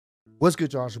What's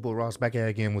good, y'all? It's your boy Ross back at it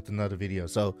again with another video.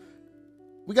 So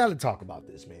we got to talk about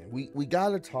this, man. We got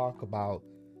to talk about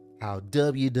how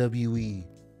WWE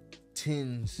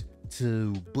tends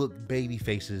to book baby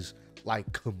faces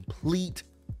like complete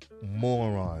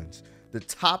morons. The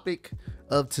topic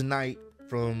of tonight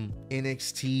from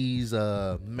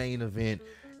NXT's main event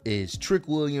is Trick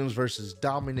Williams versus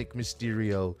Dominic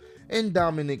Mysterio, and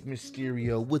Dominic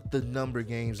Mysterio, with the number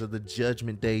games of the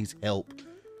Judgment Day's help,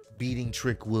 beating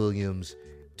Trick Williams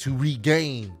to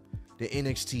regain the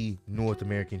NXT North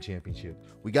American Championship.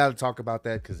 We got to talk about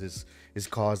that because it's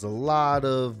caused a lot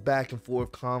of back and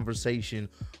forth conversation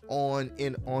on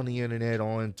the internet,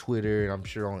 on Twitter, and I'm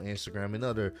sure on Instagram and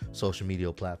other social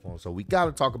media platforms. So we got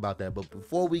to talk about that. But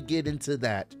before we get into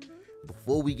that,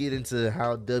 before we get into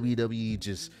how WWE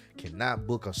just cannot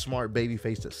book a smart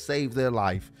babyface to save their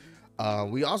life,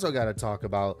 we also got to talk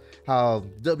about how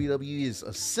WWE is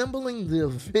assembling the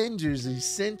Avengers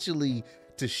essentially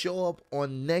to show up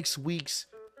on next week's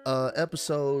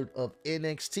episode of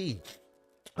NXT.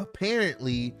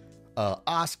 Apparently,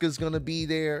 Asuka's going to be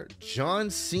there, John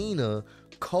Cena,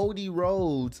 Cody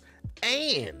Rhodes,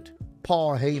 and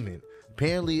Paul Heyman.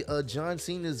 Apparently, John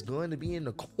Cena is going to be in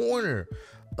the corner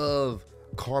of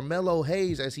Carmelo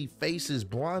Hayes as he faces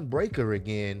Braun Breaker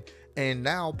again. And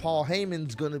now Paul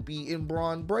Heyman's going to be in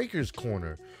Braun Breaker's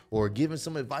corner or giving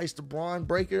some advice to Braun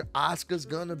Breaker. Asuka's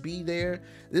going to be there.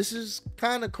 This is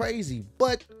kind of crazy,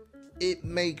 but it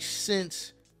makes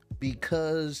sense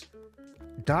because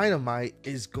Dynamite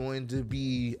is going to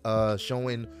be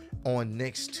showing on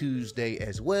next Tuesday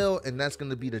as well. And that's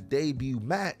going to be the debut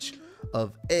match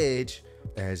of Edge,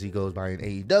 as he goes by in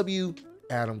AEW,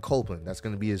 Adam Copeland. That's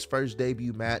going to be his first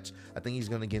debut match. I think he's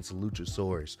going against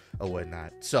Luchasaurus or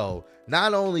whatnot. So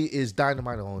not only is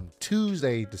Dynamite on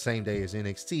Tuesday, the same day as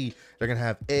NXT, they're going to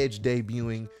have Edge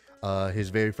debuting his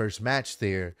very first match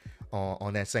there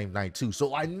on that same night too.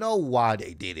 So I know why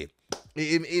they did it.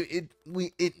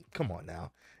 Come on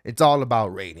now. It's all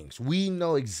about ratings. We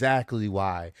know exactly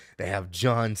why they have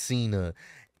John Cena,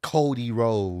 Cody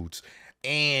Rhodes,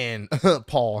 and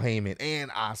Paul Heyman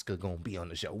and Asuka gonna be on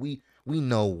the show. We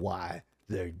know why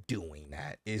they're doing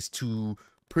that. Is to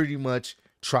pretty much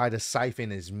try to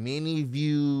siphon as many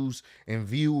views and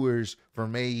viewers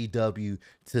from AEW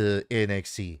to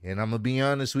NXT. And I'm gonna be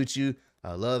honest with you,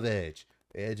 I love Edge.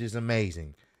 Edge is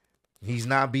amazing. He's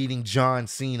not beating John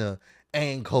Cena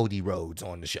and Cody Rhodes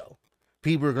on the show.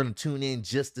 People are gonna tune in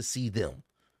just to see them.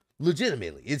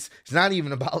 Legitimately, it's not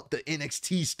even about the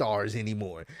NXT stars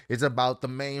anymore. It's about the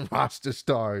main roster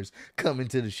stars coming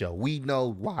to the show. We know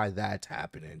why that's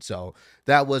happening. So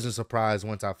that wasn't a surprise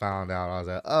once I found out. I was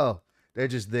like, oh, they're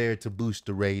just there to boost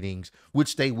the ratings,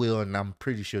 which they will, and I'm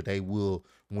pretty sure they will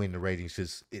win the ratings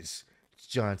because it's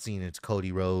John Cena, it's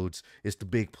Cody Rhodes, it's the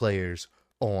big players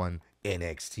on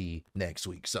NXT next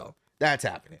week. So that's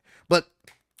happening. But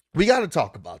we got to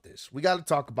talk about this. We got to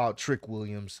talk about Trick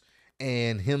Williams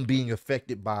and him being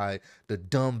affected by the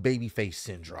dumb babyface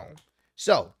syndrome.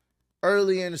 So,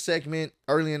 early in the segment,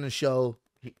 early in the show,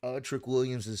 Trick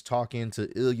Williams is talking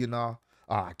to Ilya.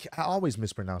 I always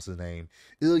mispronounce his name.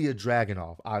 Ilya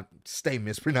Dragunov. I stay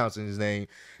mispronouncing his name.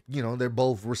 You know, they're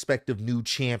both respective new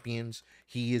champions.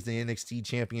 He is the NXT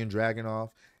champion,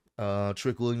 Dragunov.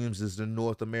 Trick Williams is the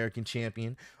North American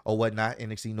champion or whatnot,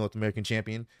 NXT North American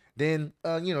champion. Then,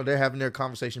 they're having their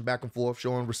conversation back and forth,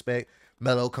 showing respect.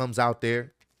 Melo comes out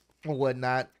there or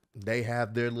whatnot. They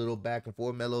have their little back and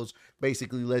forth. Melo's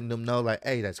basically letting them know, like,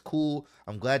 hey, that's cool.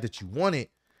 I'm glad that you won it,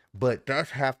 but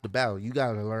that's half the battle. You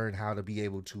got to learn how to be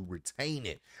able to retain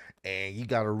it, and you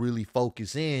got to really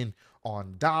focus in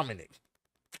on Dominic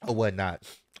or whatnot.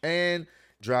 And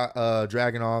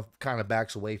Dragunov kind of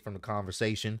backs away from the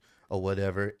conversation or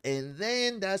whatever. And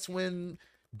then that's when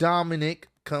Dominic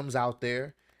comes out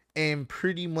there and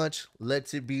pretty much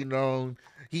lets it be known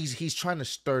he's trying to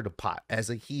stir the pot. As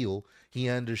a heel, he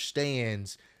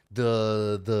understands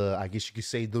the I guess you could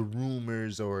say the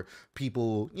rumors or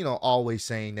people, always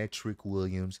saying that Trick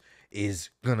Williams is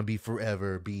gonna be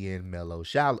forever being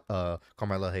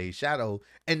Carmelo Hayes' shadow.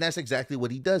 And that's exactly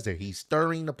what he does there. He's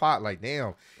stirring the pot like,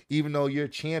 damn, even though you're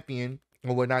champion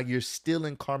or whatnot, you're still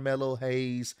in Carmelo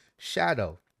Hayes'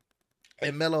 shadow.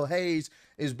 And Melo Hayes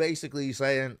is basically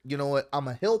saying, you know what, I'm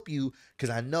going to help you because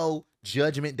I know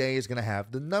Judgment Day is going to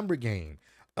have the number game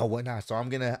or whatnot. So I'm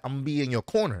going to be in your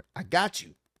corner. I got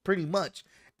you, pretty much.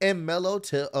 And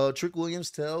Trick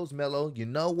Williams tells Melo, you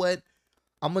know what,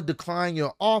 I'm going to decline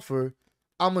your offer.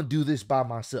 I'm going to do this by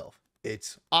myself.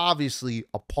 It's obviously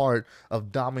a part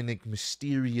of Dominic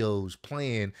Mysterio's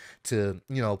plan to,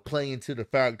 play into the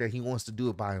fact that he wants to do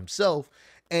it by himself.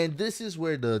 And this is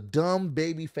where the dumb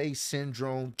babyface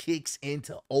syndrome kicks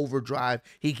into overdrive.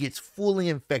 He gets fully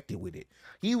infected with it.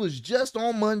 He was just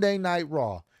on Monday Night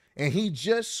Raw, and he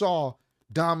just saw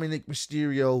Dominic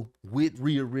Mysterio with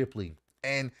Rhea Ripley.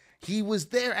 And he was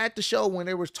there at the show when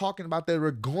they were talking about they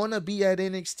were going to be at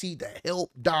NXT to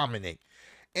help Dominic.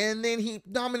 And then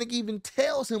Dominic even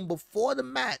tells him before the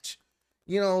match,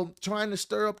 trying to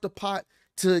stir up the pot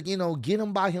to, get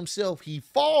him by himself. He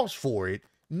falls for it,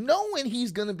 knowing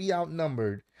he's going to be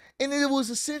outnumbered. And it was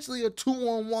essentially a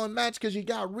 2-on-1 match because you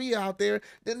got Rhea out there.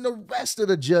 Then the rest of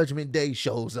the Judgment Day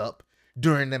shows up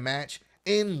during the match.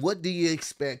 And what do you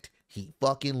expect? He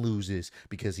fucking loses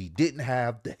because he didn't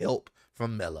have the help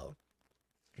from Melo.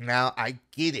 Now, I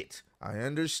get it. I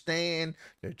understand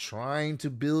they're trying to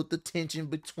build the tension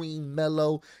between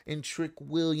Melo and Trick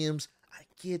Williams. I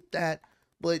get that.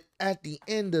 But at the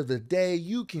end of the day,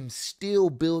 you can still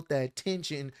build that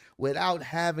tension without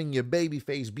having your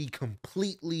babyface be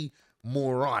completely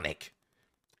moronic.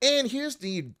 And here's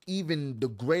even the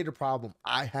greater problem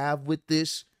I have with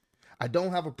this. I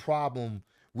don't have a problem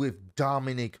with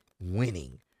Dominic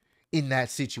winning in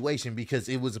that situation because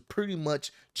it was pretty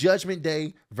much Judgment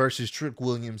Day versus Trick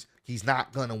Williams. He's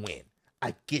not going to win.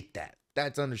 I get that.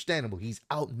 That's understandable. He's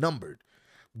outnumbered.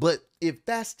 But if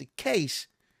that's the case,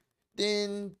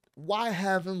 then why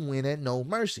have him win at No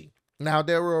Mercy? Now,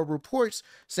 there were reports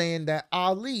saying that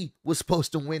Ali was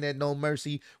supposed to win at No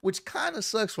Mercy, which kind of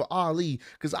sucks for Ali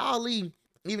because Ali,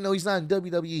 even though he's not in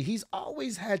WWE, he's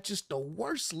always had just the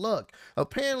worst luck.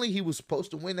 Apparently, he was supposed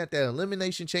to win at that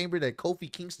Elimination Chamber that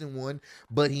Kofi Kingston won,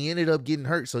 but he ended up getting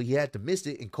hurt, so he had to miss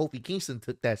it, and Kofi Kingston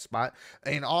took that spot.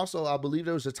 And also, I believe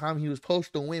there was a time he was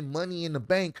supposed to win Money in the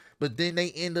Bank, but then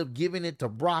they end up giving it to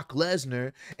Brock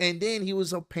Lesnar, and then he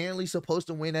was apparently supposed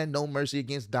to win at No Mercy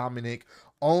against Dominic,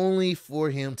 only for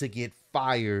him to get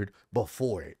fired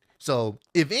before it. So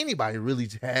if anybody really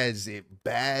has it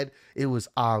bad, it was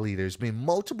Ali. There's been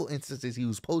multiple instances he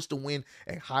was supposed to win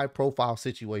a high profile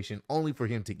situation only for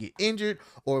him to get injured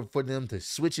or for them to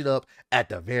switch it up at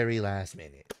the very last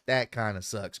minute. That kind of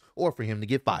sucks. Or for him to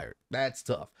get fired. That's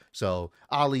tough. So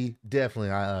Ali, definitely,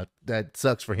 that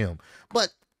sucks for him.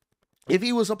 But if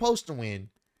he was supposed to win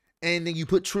and then you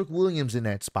put Trick Williams in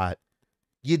that spot,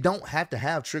 you don't have to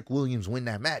have Trick Williams win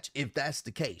that match if that's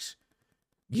the case.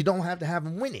 You don't have to have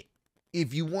him win it.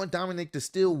 If you want Dominic to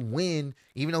still win,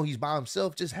 even though he's by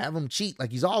himself, just have him cheat like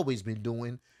he's always been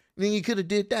doing. Then you could have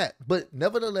did that. But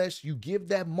nevertheless, you give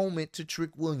that moment to Trick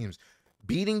Williams.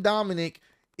 Beating Dominic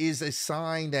is a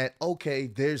sign that, okay,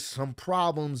 there's some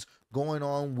problems going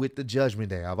on with the Judgment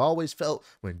Day. I've always felt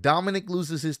when Dominic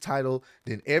loses his title,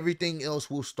 then everything else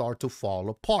will start to fall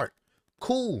apart.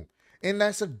 Cool. And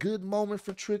that's a good moment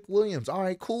for Trick Williams. All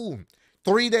right, cool.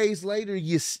 3 days later,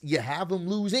 you have him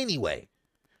lose anyway.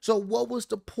 So what was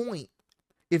the point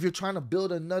if you're trying to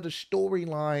build another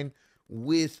storyline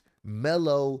with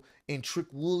Melo and Trick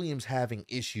Williams having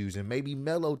issues and maybe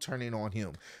Melo turning on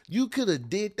him? You could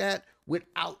have did that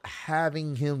without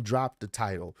having him drop the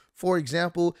title. For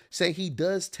example, say he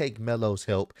does take Melo's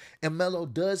help and Melo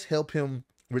does help him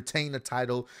retain the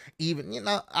title, even,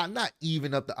 not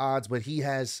even up the odds, but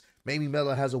maybe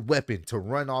Melo has a weapon to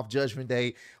run off Judgment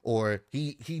Day, or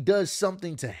he does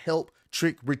something to help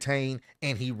Trick retain,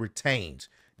 and he retains.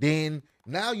 Then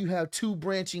now you have two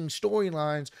branching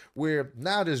storylines where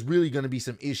now there's really going to be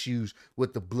some issues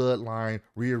with the bloodline.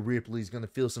 Rhea Ripley's going to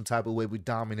feel some type of way with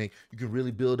Dominic. You can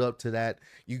really build up to that.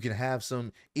 You can have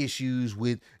some issues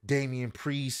with Damian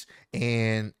Priest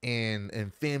and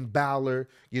Finn Balor,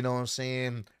 you know what I'm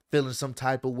saying? Feeling some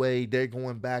type of way. They're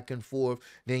going back and forth.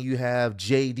 Then you have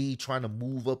JD trying to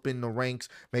move up in the ranks,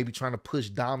 maybe trying to push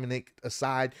Dominic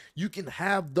aside. You can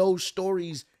have those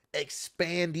stories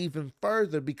expand even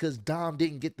further because Dom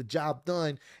didn't get the job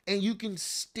done, and you can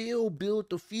still build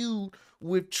the feud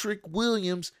with Trick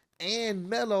Williams and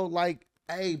Melo. Like,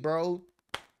 hey, bro,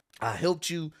 I helped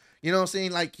you. You know what I'm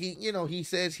saying? Like, he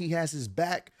says he has his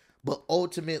back, but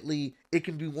ultimately, it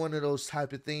can be one of those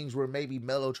type of things where maybe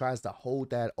Melo tries to hold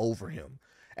that over him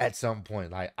at some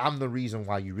point. Like, I'm the reason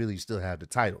why you really still have the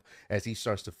title, as he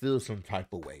starts to feel some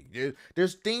type of way.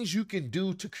 There's things you can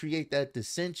do to create that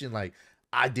dissension. Like,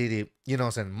 I did it, you know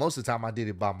what I'm saying? Most of the time I did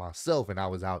it by myself and I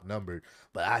was outnumbered,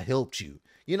 but I helped you.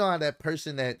 You know how that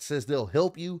person that says they'll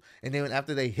help you, and then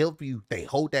after they help you, they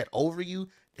hold that over you?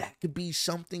 That could be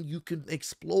something you can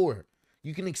explore.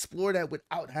 You can explore that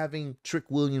without having Trick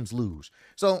Williams lose.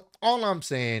 So all I'm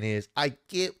saying is I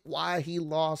get why he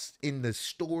lost in the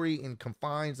story and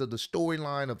confines of the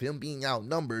storyline of him being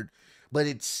outnumbered, but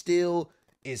it still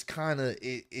is kind of,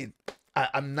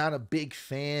 I'm not a big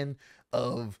fan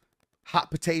of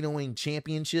hot potatoing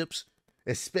championships.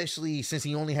 especially since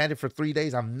he only had it for 3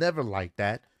 days. I've never liked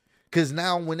that. Because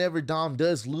now whenever Dom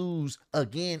does lose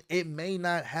again, it may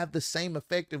not have the same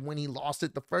effect of when he lost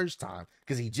it the first time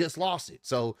because he just lost it.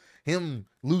 So him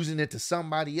losing it to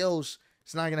somebody else,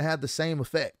 it's not going to have the same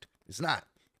effect. It's not.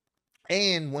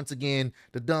 And once again,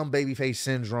 the dumb babyface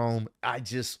syndrome,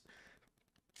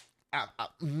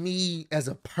 me as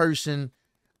a person,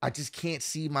 I just can't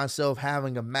see myself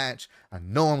having a match. I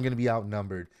know I'm going to be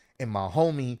outnumbered and my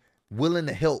homie willing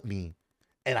to help me,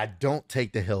 and I don't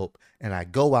take the help, and I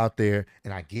go out there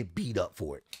and I get beat up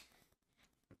for it.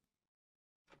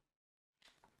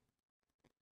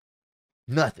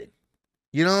 Nothing.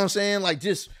 You know what I'm saying? Like,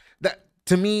 just that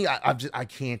to me, I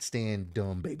can't stand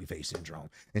dumb babyface syndrome.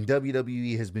 And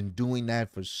WWE has been doing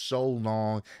that for so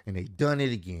long, and they've done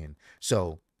it again.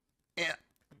 So,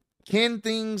 can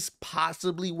things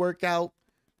possibly work out?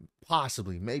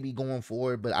 Possibly, maybe going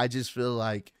forward, but I just feel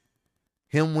like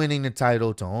him winning the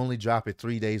title to only drop it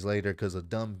 3 days later because of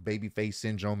dumb babyface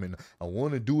syndrome, and I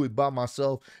want to do it by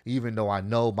myself, even though I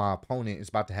know my opponent is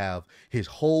about to have his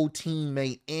whole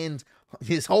teammate and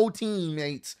his whole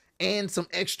teammates and some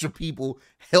extra people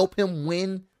help him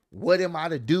win. What am I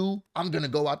to do? I'm gonna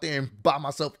go out there and by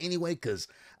myself anyway because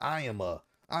I'm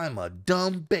a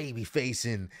dumb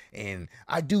babyface and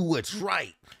I do what's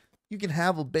right. You can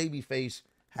have a babyface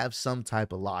have some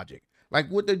type of logic, like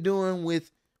what they're doing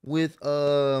with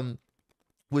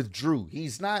Drew.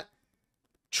 He's not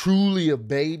truly a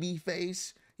baby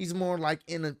face. He's more like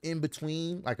in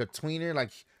between, like a tweener.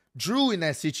 Like Drew in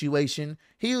that situation,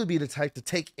 he would be the type to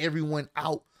take everyone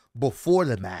out before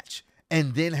the match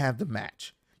and then have the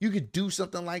match. You could do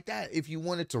something like that if you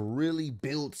wanted to really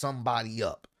build somebody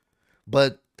up.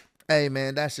 But hey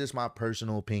man, that's just my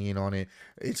personal opinion on it.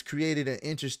 It's created an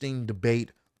interesting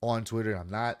debate on Twitter.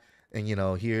 I'm not,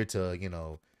 here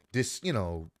to,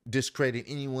 discredit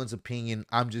anyone's opinion.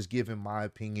 I'm just giving my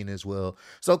opinion as well.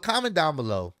 So comment down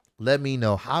below. Let me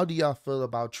know, how do y'all feel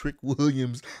about Trick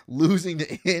Williams losing the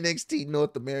NXT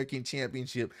North American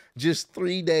Championship just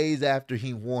 3 days after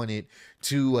he won it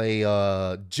to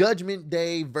a Judgment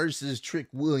Day versus Trick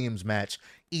Williams match?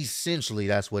 Essentially,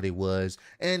 that's what it was.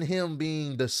 And him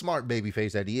being the smart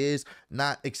babyface that he is,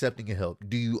 not accepting help.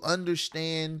 Do you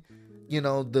understand,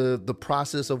 the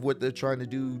process of what they're trying to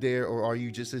do there, or are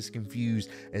you just as confused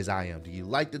as I am? Do you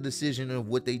like the decision of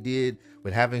what they did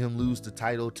with having him lose the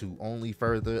title to only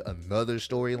further another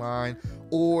storyline,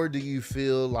 or do you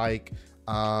feel like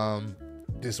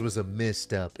this was a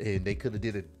misstep and they could have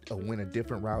did went a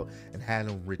different route and had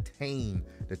him retain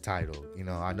the title?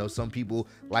 I know some people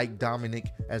like Dominic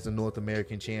as the North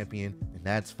American champion, and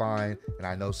that's fine. And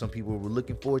I know some people were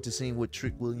looking forward to seeing what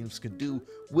Trick Williams could do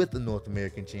with the North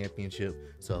American Championship.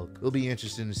 So it'll be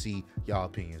interesting to see y'all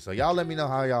opinions. So y'all let me know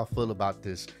how y'all feel about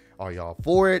this. Are y'all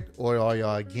for it, or are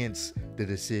y'all against the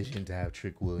decision to have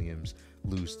Trick Williams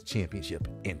lose the championship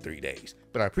in 3 days?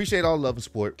 But I appreciate all love and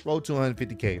support. Road to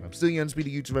 150K. I'm still the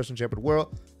undisputed YouTube wrestling champion of the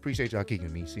world. Appreciate y'all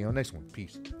kicking me. See you on the next one.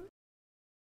 Peace.